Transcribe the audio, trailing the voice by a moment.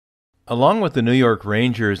Along with the New York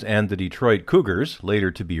Rangers and the Detroit Cougars,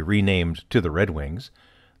 later to be renamed to the Red Wings,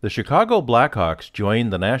 the Chicago Blackhawks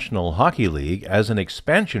joined the National Hockey League as an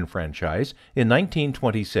expansion franchise in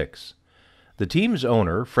 1926. The team's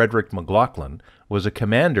owner, Frederick McLaughlin, was a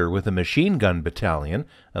commander with a machine gun battalion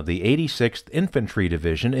of the 86th Infantry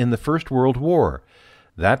Division in the First World War.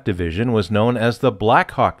 That division was known as the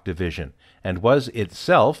Black Hawk Division and was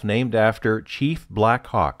itself named after Chief Black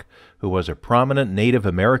Hawk, who was a prominent Native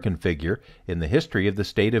American figure in the history of the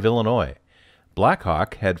state of Illinois. Black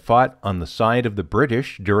Hawk had fought on the side of the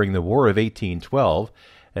British during the War of 1812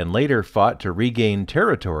 and later fought to regain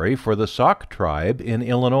territory for the Sauk tribe in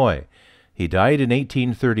Illinois. He died in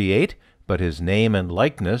 1838, but his name and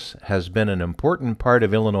likeness has been an important part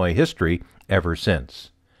of Illinois history ever since.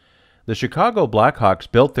 The Chicago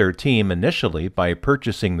Blackhawks built their team initially by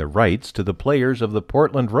purchasing the rights to the players of the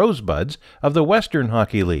Portland Rosebuds of the Western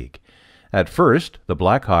Hockey League. At first, the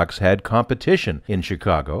Blackhawks had competition in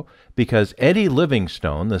Chicago because Eddie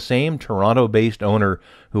Livingstone, the same Toronto-based owner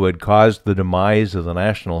who had caused the demise of the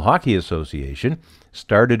National Hockey Association,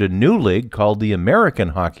 started a new league called the American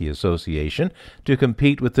Hockey Association to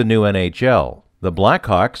compete with the new NHL. The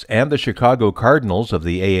Blackhawks and the Chicago Cardinals of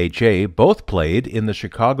the AHA both played in the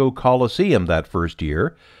Chicago Coliseum that first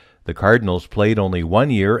year. The Cardinals played only 1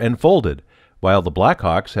 year and folded, while the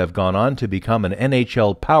Blackhawks have gone on to become an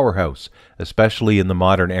NHL powerhouse, especially in the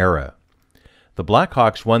modern era. The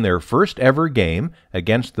Blackhawks won their first ever game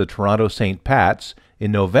against the Toronto St. Pats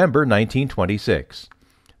in November 1926.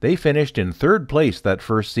 They finished in third place that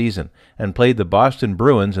first season and played the Boston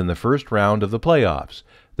Bruins in the first round of the playoffs.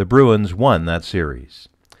 The Bruins won that series.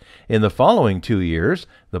 In the following 2 years,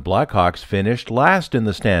 the Blackhawks finished last in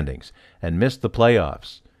the standings and missed the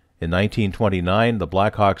playoffs. In 1929, the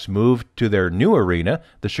Blackhawks moved to their new arena,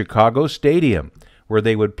 the Chicago Stadium, where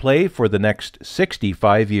they would play for the next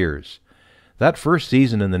 65 years. That first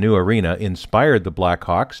season in the new arena inspired the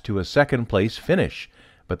Blackhawks to a second-place finish,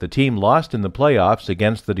 but the team lost in the playoffs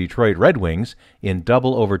against the Detroit Red Wings in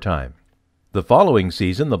double overtime. The following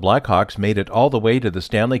season, the Blackhawks made it all the way to the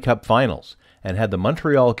Stanley Cup Finals and had the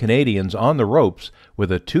Montreal Canadiens on the ropes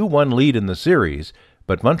with a 2-1 lead in the series,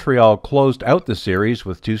 but Montreal closed out the series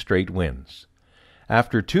with 2 straight wins.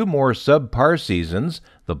 After 2 more subpar seasons,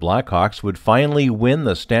 the Blackhawks would finally win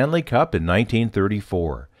the Stanley Cup in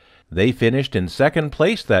 1934. They finished in second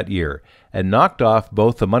place that year and knocked off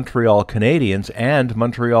both the Montreal Canadiens and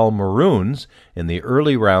Montreal Maroons in the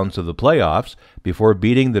early rounds of the playoffs before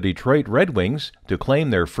beating the Detroit Red Wings to claim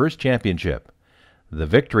their first championship. The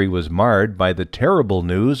victory was marred by the terrible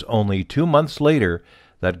news only 2 months later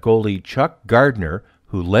that goalie Chuck Gardner,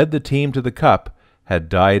 who led the team to the Cup, had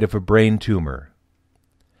died of a brain tumor.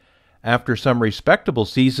 After some respectable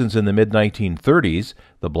seasons in the mid-1930s,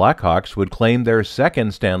 the Blackhawks would claim their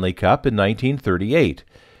second Stanley Cup in 1938.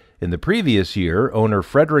 In the previous year, owner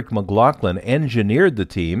Frederick McLaughlin engineered the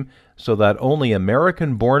team so that only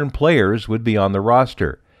American-born players would be on the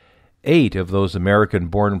roster. 8 of those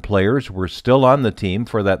American-born players were still on the team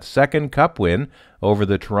for that second Cup win over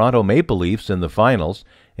the Toronto Maple Leafs in the finals,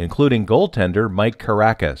 including goaltender Mike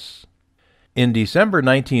Caracas. In December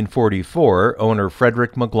 1944, owner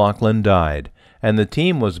Frederick McLaughlin died, and the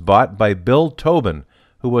team was bought by Bill Tobin,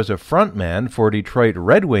 who was a frontman for Detroit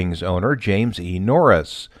Red Wings owner James E.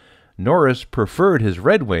 Norris. Norris preferred his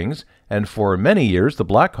Red Wings, and for many years the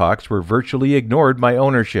Blackhawks were virtually ignored by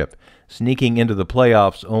ownership, sneaking into the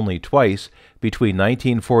playoffs only twice between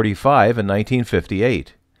 1945 and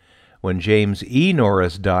 1958. When James E.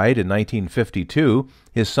 Norris died in 1952,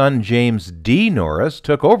 his son James D. Norris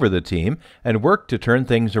took over the team and worked to turn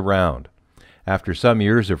things around. After some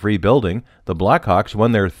years of rebuilding, the Blackhawks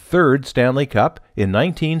won their third Stanley Cup in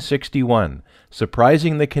 1961,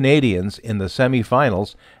 surprising the Canadiens in the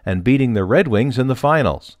semifinals and beating the Red Wings in the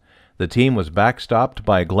finals. The team was backstopped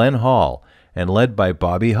by Glenn Hall and led by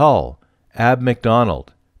Bobby Hull, Ab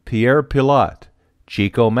McDonald, Pierre Pilote,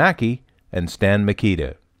 Chico Mackey, and Stan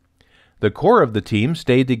Mikita. The core of the team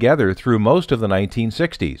stayed together through most of the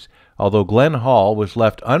 1960s, although Glenn Hall was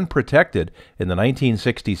left unprotected in the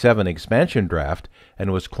 1967 expansion draft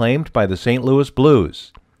and was claimed by the St. Louis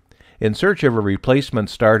Blues. In search of a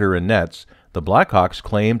replacement starter in nets, the Blackhawks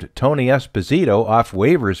claimed Tony Esposito off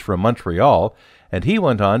waivers from Montreal, and he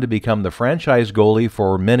went on to become the franchise goalie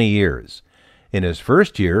for many years. In his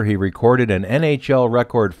first year, he recorded an NHL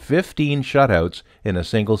record 15 shutouts in a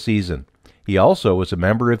single season. He also was a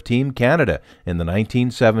member of Team Canada in the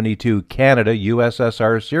 1972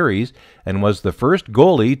 Canada-USSR Series and was the first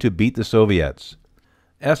goalie to beat the Soviets.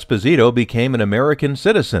 Esposito became an American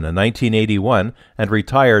citizen in 1981 and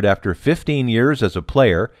retired after 15 years as a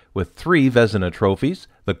player with 3 Vezina trophies,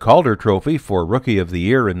 the Calder Trophy for Rookie of the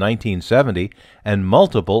Year in 1970, and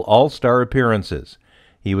multiple All-Star appearances.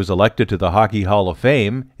 He was elected to the Hockey Hall of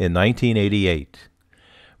Fame in 1988.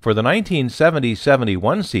 For the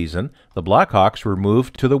 1970-71 season, the Blackhawks were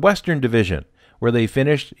moved to the Western Division, where they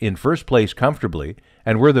finished in first place comfortably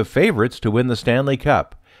and were the favorites to win the Stanley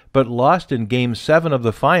Cup, but lost in Game 7 of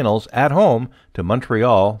the finals at home to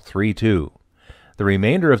Montreal 3-2. The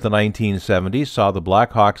remainder of the 1970s saw the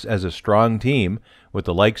Blackhawks as a strong team with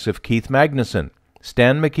the likes of Keith Magnuson,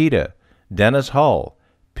 Stan Mikita, Dennis Hull,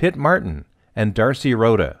 Pitt Martin, and Darcy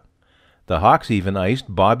Rhoda. The Hawks even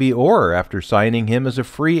iced Bobby Orr after signing him as a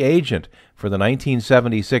free agent for the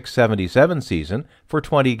 1976-77 season for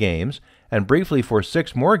 20 games and briefly for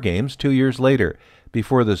 6 more games 2 years later,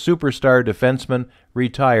 before the superstar defenseman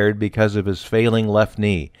retired because of his failing left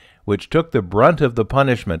knee, which took the brunt of the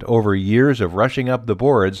punishment over years of rushing up the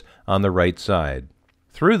boards on the right side.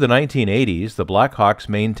 Through the 1980s, the Blackhawks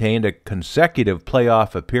maintained a consecutive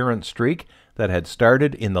playoff appearance streak that had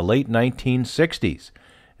started in the late 1960s.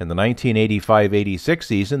 In the 1985-86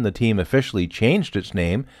 season, the team officially changed its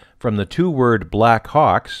name from the 2-word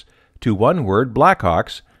Blackhawks to 1-word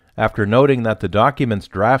Blackhawks after noting that the documents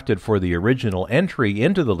drafted for the original entry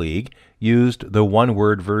into the league used the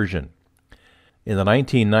 1-word version. In the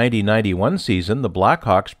 1990-91 season, the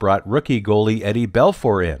Blackhawks brought rookie goalie Eddie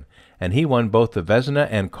Belfour in, and he won both the Vezina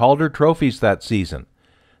and Calder trophies that season.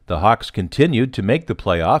 The Hawks continued to make the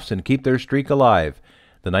playoffs and keep their streak alive.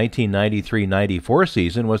 The 1993-94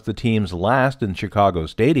 season was the team's last in Chicago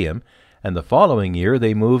Stadium, and the following year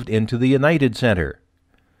they moved into the United Center.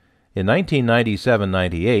 In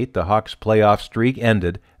 1997-98, the Hawks' playoff streak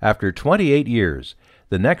ended after 28 years.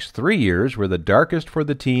 The next 3 years were the darkest for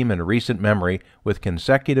the team in recent memory, with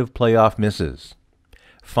consecutive playoff misses.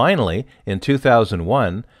 Finally, in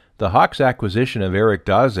 2001, the Hawks' acquisition of Eric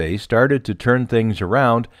Daze started to turn things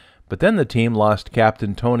around, but then the team lost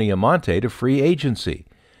captain Tony Amonte to free agency.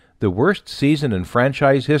 The worst season in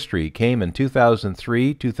franchise history came in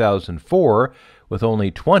 2003-2004 with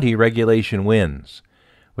only 20 regulation wins.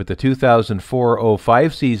 With the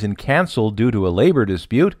 2004-05 season canceled due to a labor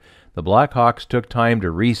dispute, the Blackhawks took time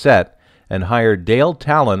to reset and hired Dale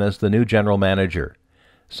Talon as the new general manager.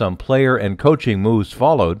 Some player and coaching moves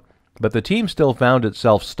followed, but the team still found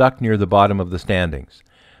itself stuck near the bottom of the standings.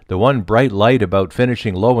 The one bright light about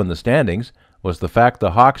finishing low in the standings was the fact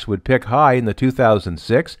the Hawks would pick high in the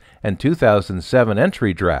 2006 and 2007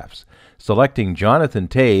 entry drafts, selecting Jonathan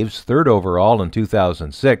Toews 3rd overall in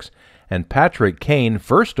 2006 and Patrick Kane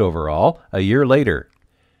 1st overall a year later.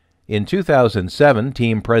 In 2007,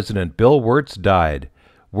 team president Bill Wirtz died.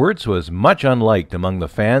 Wirtz was much unliked among the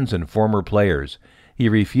fans and former players. He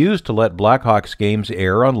refused to let Blackhawks games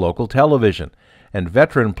air on local television, and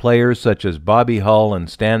veteran players such as Bobby Hull and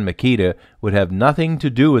Stan Mikita would have nothing to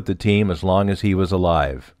do with the team as long as he was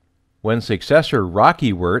alive. When successor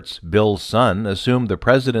Rocky Wirtz, Bill's son, assumed the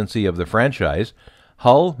presidency of the franchise,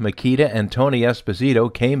 Hull, Mikita, and Tony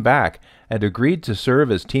Esposito came back and agreed to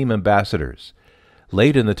serve as team ambassadors.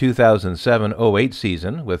 Late in the 2007-08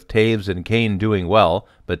 season, with Toews and Kane doing well,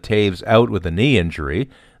 but Toews out with a knee injury,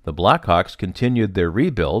 the Blackhawks continued their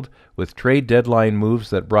rebuild with trade deadline moves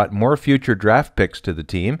that brought more future draft picks to the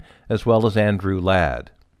team, as well as Andrew Ladd.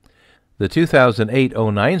 The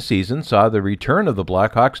 2008-09 season saw the return of the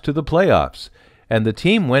Blackhawks to the playoffs, and the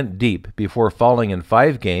team went deep before falling in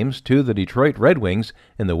 5 games to the Detroit Red Wings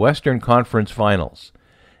in the Western Conference Finals.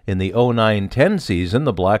 In the 09-10 season,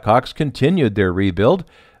 the Blackhawks continued their rebuild,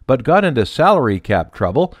 but got into salary cap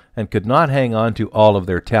trouble and could not hang on to all of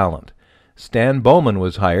their talent. Stan Bowman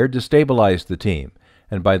was hired to stabilize the team,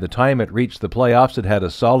 and by the time it reached the playoffs it had a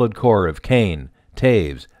solid core of Kane,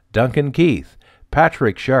 Toews, Duncan Keith,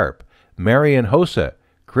 Patrick Sharp, Marian Hossa,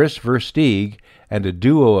 Chris Versteeg, and a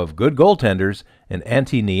duo of good goaltenders in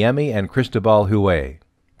Antti Niemi and Cristobal Huet.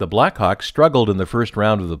 The Blackhawks struggled in the first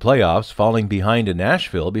round of the playoffs, falling behind in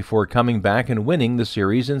Nashville before coming back and winning the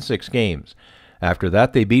series in 6 games. After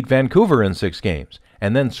that, they beat Vancouver in 6 games,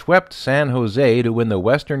 and then swept San Jose to win the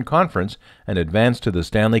Western Conference and advance to the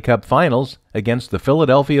Stanley Cup Finals against the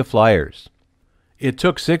Philadelphia Flyers. It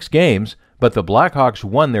took 6 games, but the Blackhawks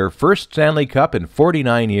won their first Stanley Cup in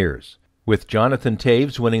 49 years, with Jonathan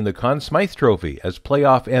Toews winning the Conn Smythe Trophy as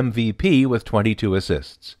playoff MVP with 22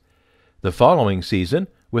 assists. The following season,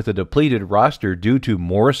 with a depleted roster due to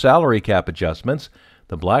more salary cap adjustments,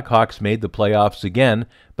 the Blackhawks made the playoffs again,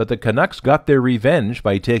 but the Canucks got their revenge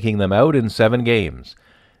by taking them out in 7 games.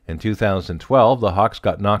 In 2012, the Hawks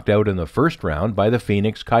got knocked out in the first round by the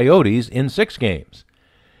Phoenix Coyotes in 6 games.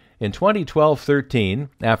 In 2012-13,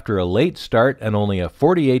 after a late start and only a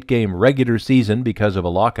 48-game regular season because of a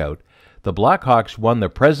lockout, the Blackhawks won the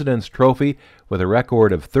President's Trophy with a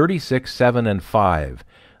record of 36-7-5.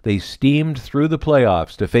 They steamed through the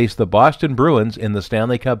playoffs to face the Boston Bruins in the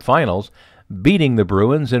Stanley Cup Finals, beating the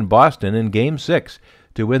Bruins in Boston in Game 6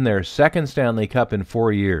 to win their second Stanley Cup in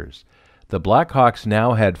 4 years. The Blackhawks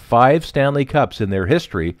now had 5 Stanley Cups in their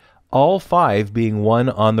history, all 5 being won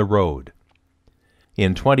on the road.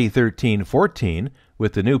 In 2013-14,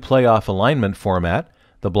 with the new playoff alignment format,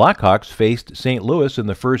 the Blackhawks faced St. Louis in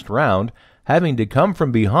the first round, having to come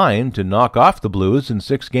from behind to knock off the Blues in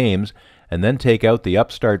 6 games and then take out the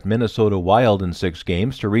upstart Minnesota Wild in 6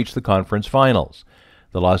 games to reach the conference finals.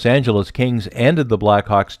 The Los Angeles Kings ended the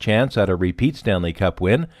Blackhawks' chance at a repeat Stanley Cup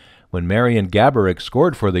win when Marian Gaborik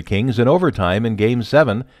scored for the Kings in overtime in Game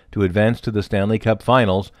 7 to advance to the Stanley Cup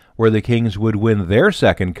Finals, where the Kings would win their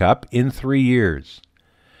second cup in 3 years.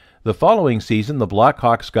 The following season, the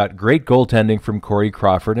Blackhawks got great goaltending from Corey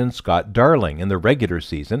Crawford and Scott Darling in the regular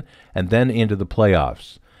season and then into the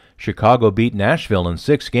playoffs. Chicago beat Nashville in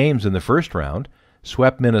 6 games in the first round,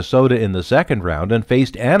 swept Minnesota in the second round, and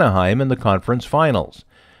faced Anaheim in the conference finals.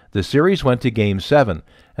 The series went to Game 7,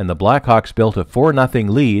 and the Blackhawks built a 4-0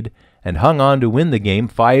 lead and hung on to win the game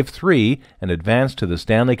 5-3 and advanced to the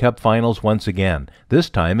Stanley Cup Finals once again,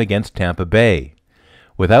 this time against Tampa Bay.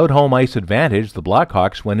 Without home ice advantage, the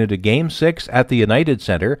Blackhawks went into Game 6 at the United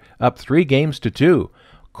Center, up 3-2.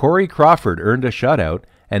 Corey Crawford earned a shutout,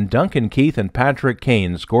 and Duncan Keith and Patrick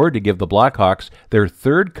Kane scored to give the Blackhawks their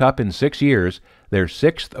 3rd cup in 6 years, their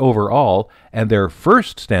 6th overall, and their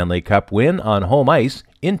first Stanley Cup win on home ice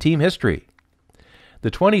in team history.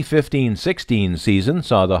 The 2015-16 season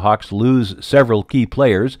saw the Hawks lose several key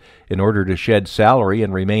players in order to shed salary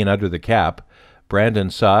and remain under the cap. Brandon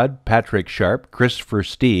Saad, Patrick Sharp, Christopher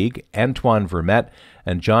Stieg, Antoine Vermette,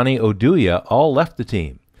 and Johnny Oduya all left the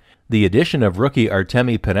team. The addition of rookie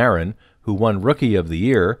Artemi Panarin, who won Rookie of the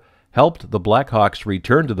Year, helped the Blackhawks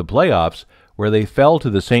return to the playoffs, where they fell to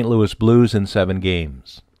the St. Louis Blues in 7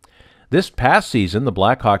 games. This past season, the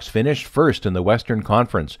Blackhawks finished first in the Western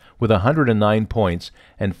Conference with 109 points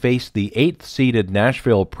and faced the 8th-seeded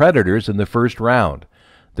Nashville Predators in the first round.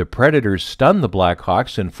 The Predators stunned the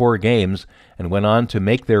Blackhawks in 4 games and went on to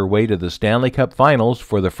make their way to the Stanley Cup Finals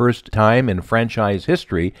for the first time in franchise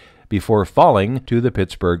history before falling to the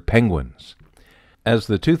Pittsburgh Penguins. As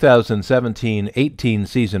the 2017-18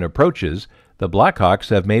 season approaches, the Blackhawks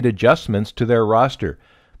have made adjustments to their roster,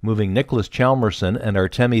 moving Nicholas Chalmerson and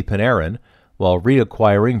Artemi Panarin, while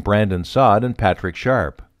reacquiring Brandon Saad and Patrick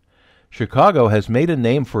Sharp. Chicago has made a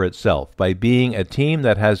name for itself by being a team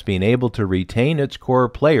that has been able to retain its core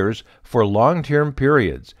players for long-term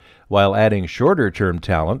periods, while adding shorter-term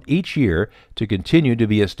talent each year to continue to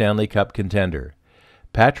be a Stanley Cup contender.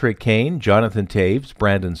 Patrick Kane, Jonathan Toews,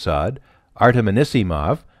 Brandon Saad, Artem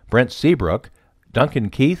Anisimov, Brent Seabrook, Duncan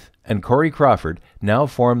Keith, and Corey Crawford now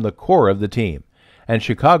form the core of the team, and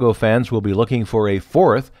Chicago fans will be looking for a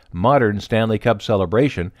 4th modern Stanley Cup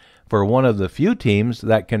celebration for one of the few teams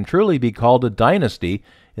that can truly be called a dynasty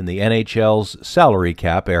in the NHL's salary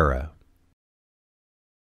cap era.